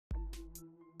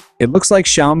It looks like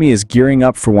Xiaomi is gearing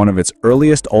up for one of its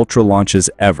earliest Ultra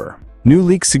launches ever. New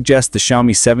leaks suggest the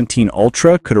Xiaomi 17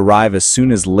 Ultra could arrive as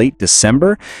soon as late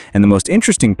December, and the most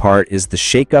interesting part is the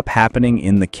shakeup happening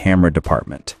in the camera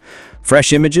department.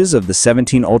 Fresh images of the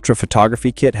 17 Ultra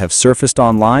photography kit have surfaced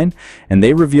online, and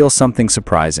they reveal something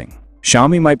surprising.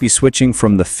 Xiaomi might be switching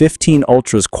from the 15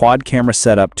 Ultra's quad camera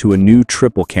setup to a new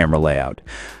triple camera layout.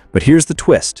 But here's the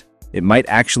twist. It might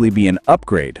actually be an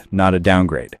upgrade, not a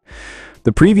downgrade.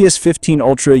 The previous 15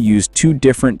 Ultra used two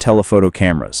different telephoto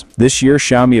cameras. This year,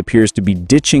 Xiaomi appears to be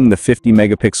ditching the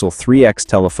 50-megapixel 3x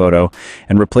telephoto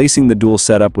and replacing the dual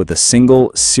setup with a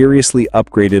single, seriously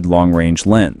upgraded long-range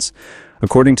lens.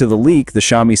 According to the leak, the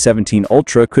Xiaomi 17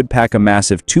 Ultra could pack a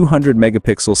massive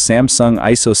 200-megapixel Samsung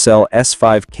ISOCELL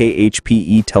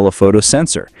S5KHPE telephoto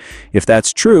sensor. If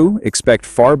that's true, expect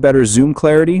far better zoom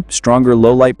clarity, stronger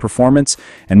low-light performance,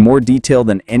 and more detail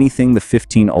than anything the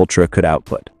 15 Ultra could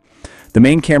output. The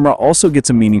main camera also gets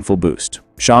a meaningful boost.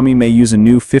 Xiaomi may use a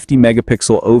new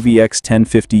 50-megapixel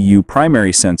OVX1050U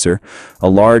primary sensor, a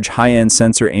large, high-end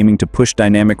sensor aiming to push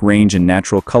dynamic range and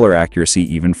natural color accuracy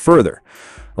even further.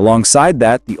 Alongside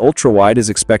that, the ultrawide is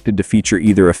expected to feature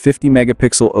either a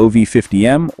 50-megapixel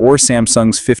OV50M or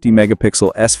Samsung's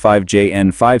 50-megapixel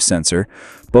S5JN5 sensor,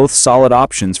 both solid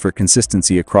options for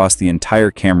consistency across the entire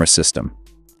camera system.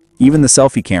 Even the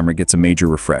selfie camera gets a major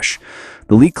refresh.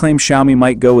 The leak claims Xiaomi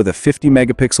might go with a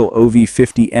 50-megapixel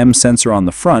OV50M sensor on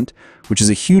the front, which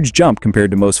is a huge jump compared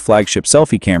to most flagship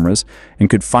selfie cameras, and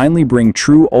could finally bring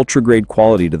true ultra-grade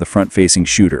quality to the front-facing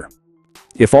shooter.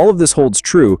 If all of this holds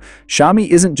true, Xiaomi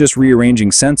isn't just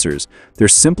rearranging sensors, they're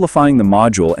simplifying the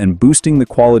module and boosting the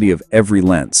quality of every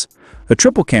lens. A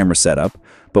triple camera setup,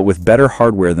 but with better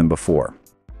hardware than before.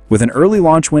 With an early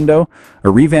launch window,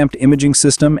 a revamped imaging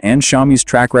system, and Xiaomi's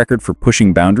track record for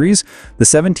pushing boundaries, the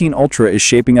 17 Ultra is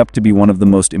shaping up to be one of the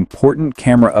most important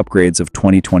camera upgrades of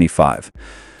 2025.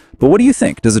 But what do you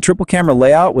think? Does a triple camera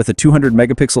layout with a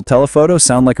 200-megapixel telephoto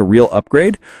sound like a real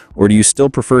upgrade, or do you still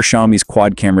prefer Xiaomi's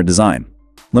quad camera design?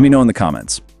 Let me know in the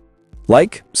comments.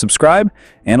 Like, subscribe,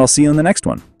 and I'll see you in the next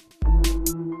one.